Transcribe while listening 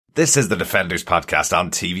This is the Defenders podcast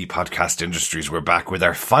on TV Podcast Industries. We're back with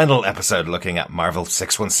our final episode looking at Marvel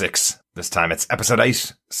 616. This time it's episode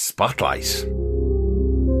 8, Spotlight.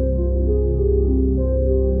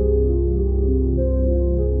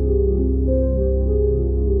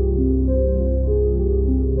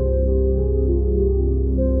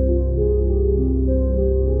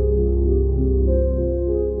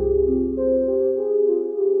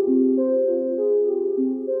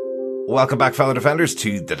 Welcome back, fellow Defenders,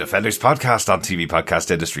 to the Defenders podcast on TV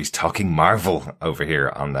Podcast Industries, talking Marvel over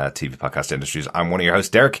here on TV Podcast Industries. I'm one of your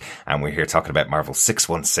hosts, Derek, and we're here talking about Marvel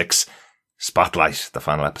 616 Spotlight, the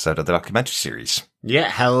final episode of the documentary series.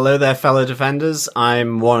 Yeah, hello there, fellow Defenders.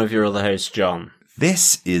 I'm one of your other hosts, John.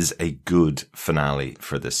 This is a good finale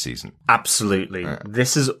for this season. Absolutely.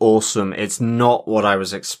 This is awesome. It's not what I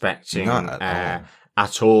was expecting. Not at all.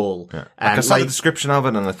 At all. Yeah. I saw the description of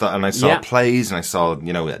it, and I saw plays, and I saw,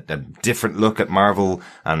 a different look at Marvel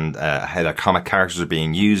and how their comic characters are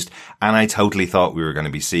being used. And I totally thought we were going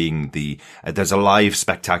to be seeing there's a live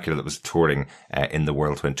spectacular that was touring in the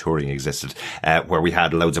world when touring existed, where we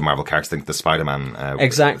had loads of Marvel characters. I think the Spider-Man,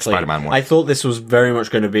 exactly. Spider-Man one. I thought this was very much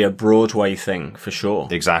going to be a Broadway thing for sure.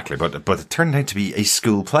 Exactly, but it turned out to be a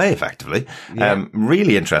school play, effectively. Yeah.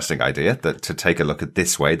 Really interesting idea to take a look at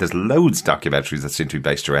this way. There's loads of documentaries that seem to be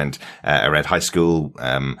based around high school,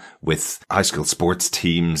 with high school sports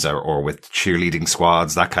teams or with cheerleading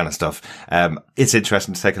squads, that kind of stuff. It's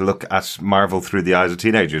interesting to take a look at Marvel through the eyes of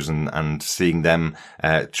teenagers and seeing them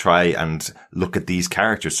try and look at these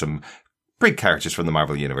characters, some big characters from the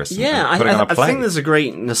Marvel universe. Yeah, I think there's a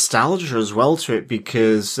great nostalgia as well to it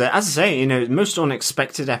because, as I say, most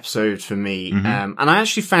unexpected episode for me. And I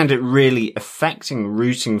actually found it really affecting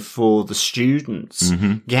rooting for the students,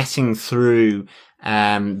 getting through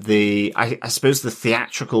I suppose the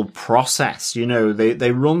theatrical process.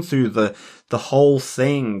 They run through the whole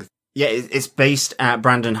thing. Yeah, it's based at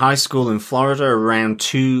Brandon High School in Florida around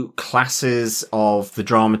two classes of the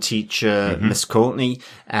drama teacher, Miss Courtney,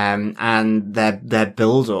 and their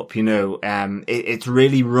build up, it's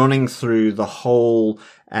really running through the whole,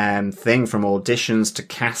 thing from auditions to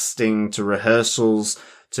casting to rehearsals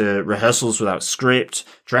without script,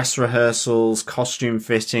 dress rehearsals, costume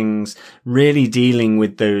fittings, really dealing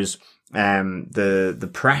with those the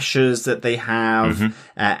pressures that they have,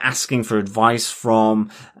 asking for advice from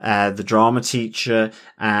the drama teacher,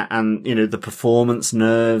 and the performance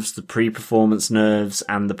nerves, the pre-performance nerves,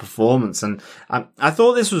 and the performance. And I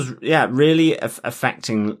thought this was really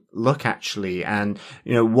affecting look, actually. And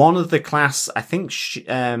one of the class, I think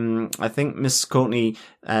Miss Courtney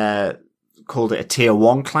called it a tier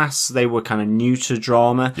 1 class. They were kind of new to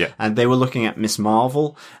drama, and they were looking at Miss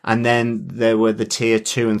Marvel. And then there were the tier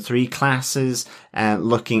 2 and 3 classes,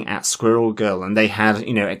 looking at Squirrel Girl, and they had,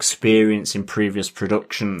 experience in previous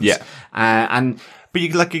productions. Yeah. But you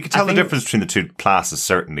could tell the difference between the two classes,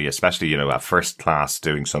 certainly, especially, a first class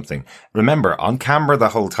doing something. Remember, on camera the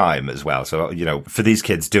whole time as well. So, for these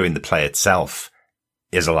kids, doing the play itself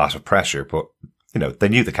is a lot of pressure, but they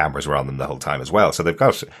knew the cameras were on them the whole time as well. So they've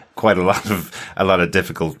got quite a lot of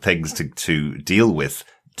difficult things to deal with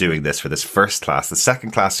doing this for this first class. The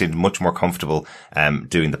second class seemed much more comfortable,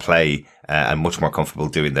 doing the play, and much more comfortable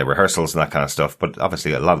doing the rehearsals and that kind of stuff. But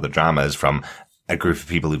obviously a lot of the drama is from a group of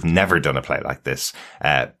people who've never done a play like this.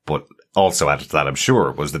 But also added to that, I'm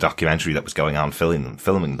sure, was the documentary that was going on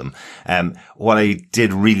filming them. What I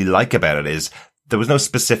did really like about it is there was no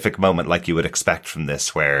specific moment like you would expect from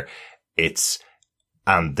this where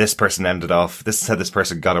and this person this is how this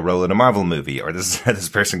person got a role in a Marvel movie, or this is how this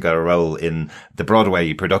person got a role in the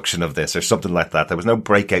Broadway production of this, or something like that. There was no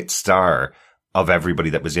breakout star of everybody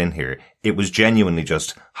that was in here. It was genuinely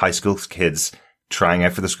just high school kids trying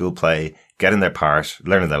out for the school play, getting their part,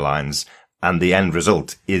 learning their lines, and the end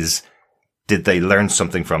result is, did they learn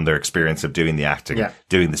something from their experience of doing the acting,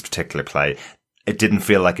 doing this particular play? It didn't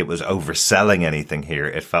feel like it was overselling anything here.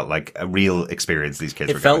 It felt like a real experience these kids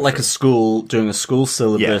were going through. It felt like a school doing a school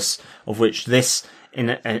syllabus, of which this, in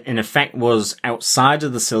effect, was outside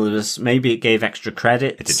of the syllabus. Maybe it gave extra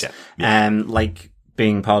credits. It did, like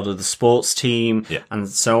being part of the sports team and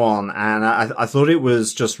so on. And I thought it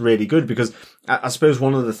was just really good because I suppose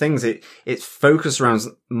one of the things it's focused around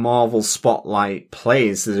Marvel spotlight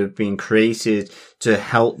plays that have been created to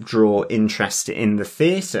help draw interest in the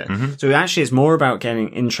theatre. So actually it's more about getting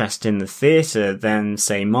interest in the theatre than,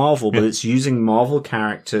 say, Marvel, but it's using Marvel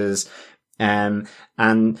characters, and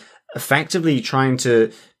effectively trying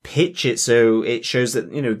to pitch it so it shows that,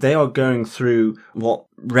 they are going through what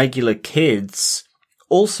regular kids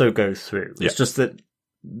also go through. It's just that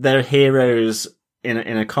they're heroes in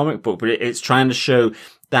a comic book, but it's trying to show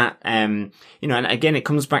that, and again, it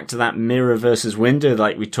comes back to that mirror versus window,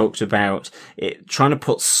 like we talked about, it trying to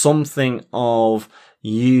put something of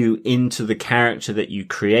you into the character that you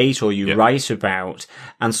create or you write about.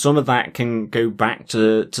 And some of that can go back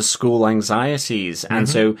to school anxieties. And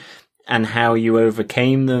so, and how you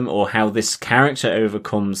overcame them, or how this character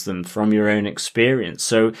overcomes them from your own experience.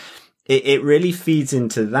 So it really feeds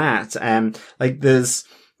into that. Like there's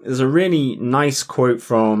a really nice quote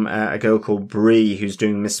from a girl called Brie who's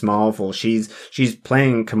doing Miss Marvel. She's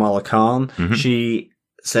playing Kamala Khan. She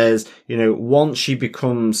says, once she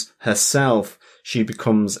becomes herself, she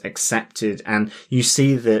becomes accepted. And you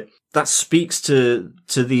see that speaks to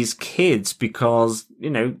these kids because,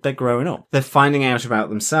 they're growing up. They're finding out about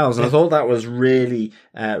themselves. And I thought that was really,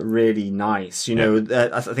 really nice.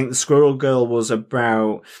 I think the Squirrel Girl was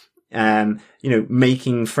about,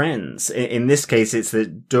 making friends. In this case, it's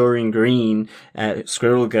that Doreen Green,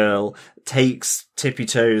 Squirrel Girl, takes Tippy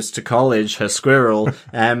Toes to college, her squirrel,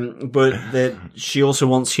 but that she also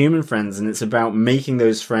wants human friends, and it's about making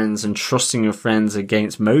those friends and trusting your friends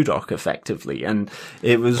against MODOK effectively. And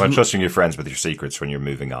it was trusting your friends with your secrets when you're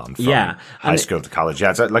moving on from high school to college.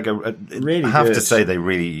 Yeah, it's like really I have good. to say they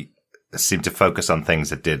really seemed to focus on things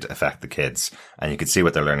that did affect the kids, and you could see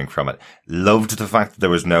what they're learning from it. Loved the fact that there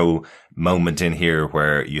was no moment in here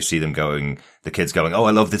where you see the kids going, oh,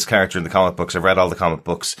 I love this character in the comic books. I've read all the comic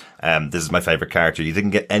books. This is my favorite character. You didn't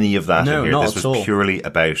get any of that in here. Not this was at all. Purely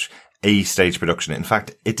about a stage production. In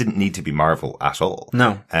fact, it didn't need to be Marvel at all.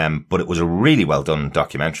 No. But it was a really well done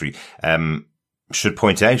documentary. Should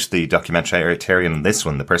point out the documentarian in this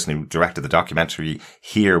one, the person who directed the documentary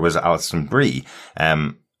here was Alison Brie.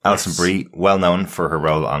 Alison Brie, well known for her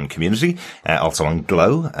role on Community, also on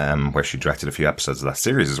Glow, where she directed a few episodes of that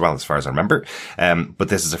series as well, as far as I remember. But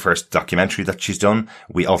this is the first documentary that she's done.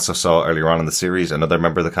 We also saw earlier on in the series another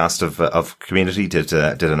member of the cast of Community did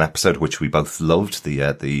an episode which we both loved, the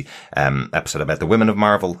episode about the women of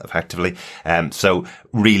Marvel, effectively. So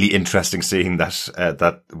really interesting seeing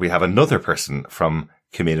that we have another person from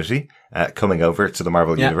Community coming over to the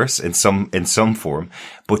Marvel universe in some form,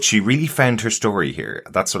 but she really found her story here.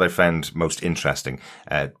 That's what I found most interesting.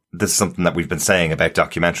 This is something that we've been saying about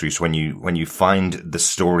documentaries. When you find the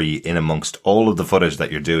story in amongst all of the footage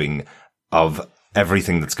that you're doing of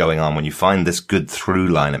everything that's going on, when you find this good through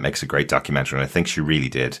line, it makes a great documentary. And I think she really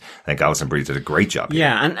did. I think Alison Brie did a great job here.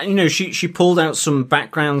 Yeah, and she pulled out some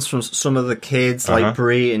backgrounds from some of the kids, like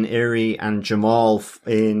Brie and Iri and Jamal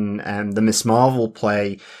in the Miss Marvel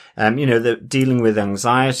play. They're dealing with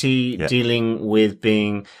anxiety, dealing with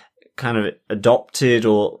being kind of adopted,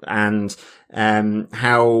 and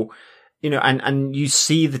how, and you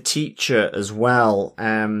see the teacher as well.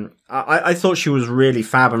 I thought she was really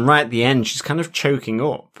fab, and right at the end, she's kind of choking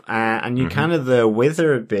up, and you're kind of there with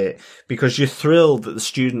her a bit because you're thrilled that the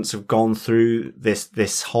students have gone through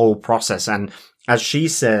this whole process. And as she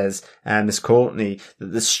says, Miss Courtney,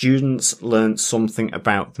 that the students learned something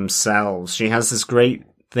about themselves. She has this great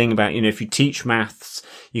thing about, if you teach maths,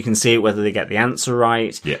 you can see it whether they get the answer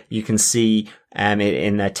right. Yeah. You can see it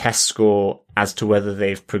in their test score as to whether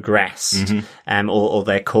they've progressed, or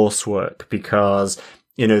their coursework, because,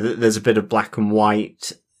 there's a bit of black and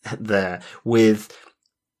white there.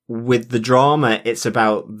 With the drama, it's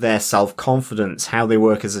about their self-confidence, how they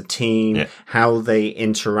work as a team, how they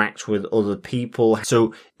interact with other people.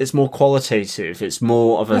 So it's more qualitative. It's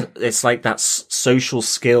more of it's like that social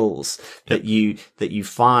skills that you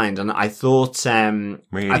find. And I thought,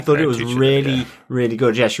 it was really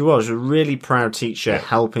good. Yeah, she was a really proud teacher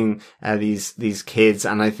helping, these kids.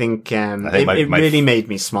 And I think, it really made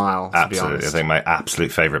me smile, to be honest. I think my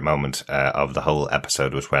absolute favorite moment, of the whole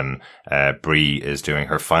episode was when, Brie is doing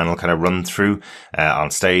her final kind of run through on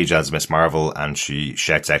stage as Miss Marvel, and she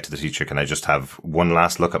shouts out to the teacher, "Can I just have one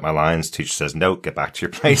last look at my lines?" Teacher says, "No, get back to your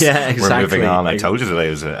place. Yeah, exactly. We're moving on. I told you today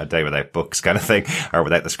was a day without books," kind of thing, or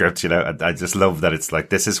without the script. I just love that it's like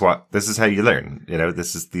this is how you learn.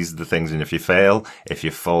 These are the things, and if you fail, if you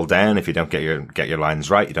fall down, if you don't get your lines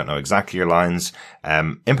right, you don't know exactly your lines,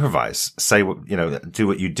 improvise, say what do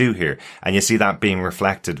what you do here, and you see that being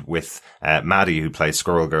reflected with Maddie, who plays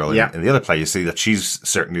Squirrel Girl in the other play. You see that she's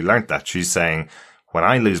certainly learnt that. She's saying, when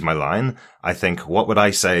I lose my line, I think, what would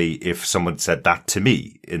I say if someone said that to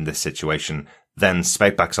me in this situation? Then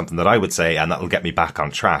spout back something that I would say, and that'll get me back on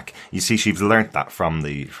track. You see, she's learnt that from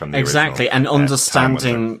the exactly, original, and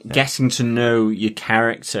understanding, getting to know your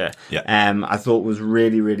character. I thought was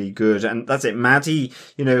really, really good, and that's it. Maddie,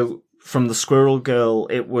 from the Squirrel Girl,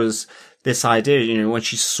 it was this idea, when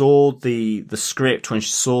she saw the script, when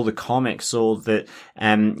she saw the comic, saw that,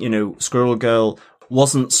 Squirrel Girl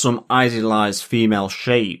wasn't some idealized female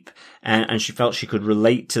shape. And she felt she could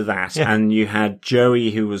relate to that. Yeah. And you had Joey,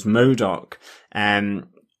 who was MODOK,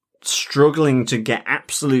 struggling to get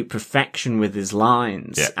absolute perfection with his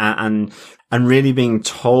lines. Yeah. And really being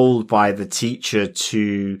told by the teacher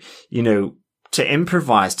to, to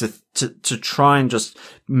improvise, to try and just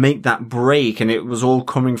make that break. And it was all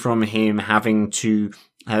coming from him having to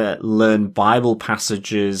learn Bible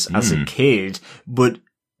passages as a kid, but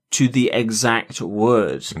to the exact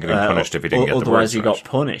word. Getting punished if he didn't get the words otherwise he got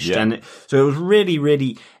punished. Yeah. And so it was really,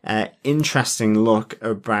 really interesting look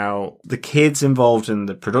about the kids involved in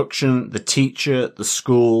the production, the teacher, the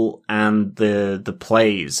school, and the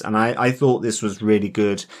plays. And I thought this was really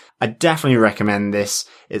good. I definitely recommend this.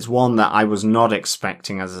 It's one that I was not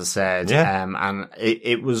expecting, as I said. Yeah. And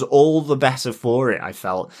it was all the better for it, I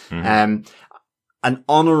felt. Mm-hmm. An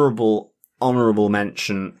honorable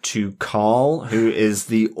mention to Karl, who is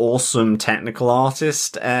the awesome technical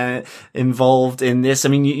artist involved in this. I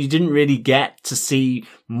mean, you didn't really get to see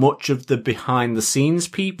much of the behind the scenes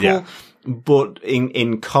people, but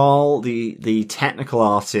in Karl, the technical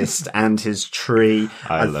artist and his tree,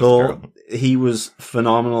 I thought Karl. He was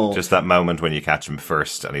phenomenal. Just that moment when you catch him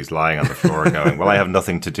first and he's lying on the floor going, well, I have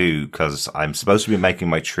nothing to do because I'm supposed to be making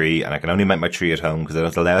my tree and I can only make my tree at home because they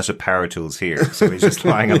don't allow us with power tools here. So he's just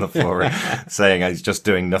lying on the floor saying he's just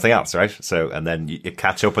doing nothing else, right? So, and then you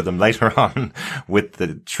catch up with him later on with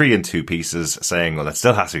the tree in two pieces saying, well, it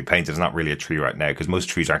still has to be painted. It's not really a tree right now because most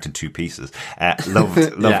trees aren't in two pieces.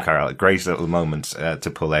 Loved Karl. A great little moment to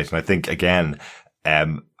pull out. And I think, again,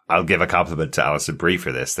 I'll give a compliment to Alison Brie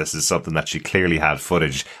for this. This is something that she clearly had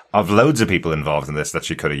footage of loads of people involved in this that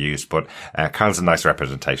she could have used. But Karl's a nice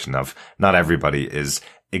representation of not everybody is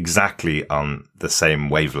exactly on the same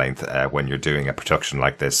wavelength when you're doing a production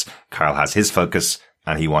like this. Karl has his focus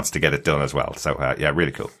and he wants to get it done as well. So,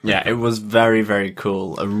 really cool. Yeah, it was very, very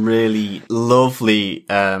cool. A really lovely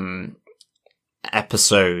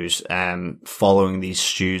episode following these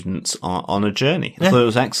students on a journey. I thought it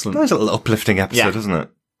was excellent. That was a little uplifting episode, isn't it?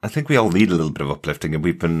 I think we all need a little bit of uplifting, and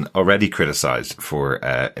we've been already criticised for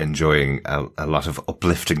enjoying a lot of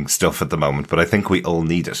uplifting stuff at the moment, but I think we all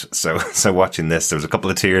need it. So watching this, there was a couple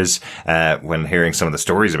of tears when hearing some of the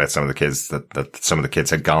stories about some of the kids that some of the kids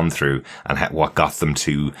had gone through and what got them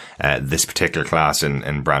to this particular class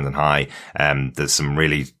in Brandon High. There's some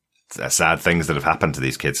really sad things that have happened to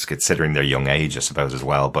these kids considering their young age, I suppose, as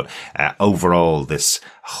well. But overall, this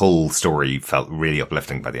whole story felt really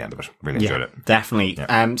uplifting by the end of it. Really enjoyed it. Definitely.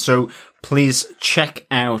 Yeah. So please check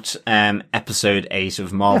out episode 8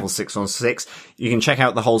 of Marvel 616. You can check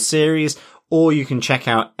out the whole series, or you can check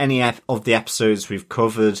out any of the episodes we've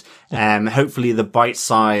covered. Hopefully the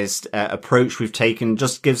bite-sized approach we've taken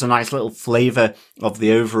just gives a nice little flavour of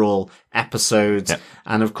the overall episodes. Yep.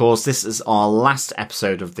 And of course, this is our last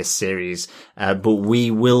episode of this series, but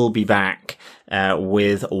we will be back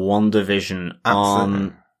with WandaVision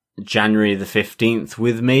on January the 15th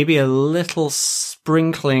with maybe a little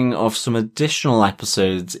sprinkling of some additional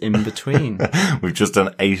episodes in between. We've just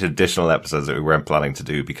done 8 additional episodes that we weren't planning to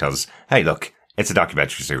do because, hey, look, it's a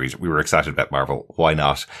documentary series. We were excited about Marvel. Why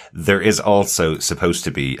not? There is also supposed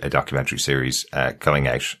to be a documentary series coming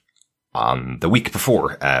out on the week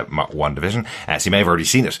before WandaVision. So you may have already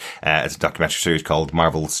seen it. It's a documentary series called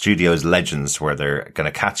Marvel Studios Legends, where they're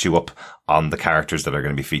going to catch you up on the characters that are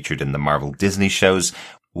going to be featured in the Marvel Disney shows.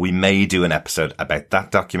 We may do an episode about that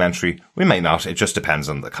documentary. We may not. It just depends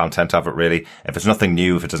on the content of it, really. If it's nothing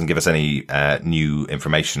new, if it doesn't give us any new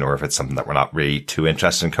information, or if it's something that we're not really too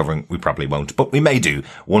interested in covering, we probably won't. But we may do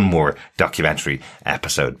one more documentary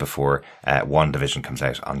episode before WandaVision comes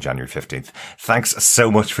out on January 15th. Thanks so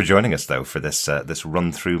much for joining us, though, for this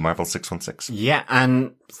run through Marvel 616. Yeah,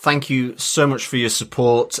 and thank you so much for your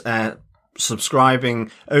support. Subscribing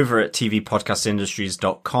over at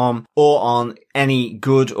tvpodcastindustries.com or on any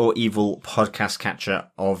good or evil podcast catcher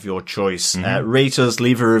of your choice. Rate us,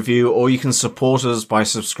 leave a review, or you can support us by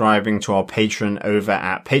subscribing to our Patreon over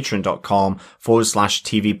at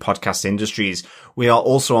patreon.com/tvpodcastindustries. We are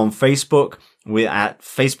also on Facebook. We're at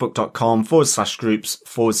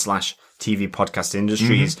facebook.com/groups/TV Podcast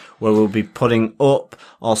Industries, where we'll be putting up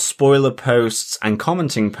our spoiler posts and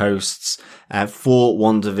commenting posts for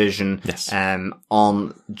WandaVision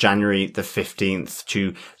on January the 15th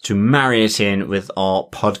to marry it in with our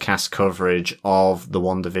podcast coverage of the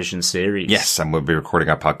WandaVision series. Yes, and we'll be recording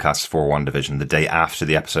our podcast for WandaVision the day after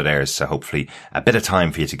the episode airs, so hopefully a bit of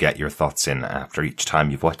time for you to get your thoughts in after each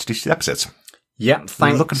time you've watched each of the episodes. Yeah,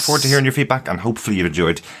 thanks. Looking forward to hearing your feedback, and hopefully you've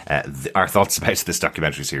enjoyed our thoughts about this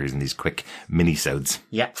documentary series and these quick mini-sodes.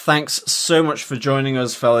 Yeah, thanks so much for joining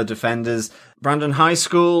us, fellow defenders. Brandon High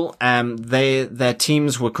School, their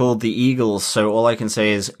teams were called the Eagles, so all I can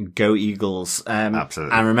say is go Eagles.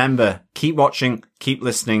 Absolutely. And remember, keep watching, keep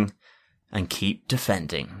listening, and keep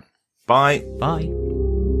defending. Bye. Bye.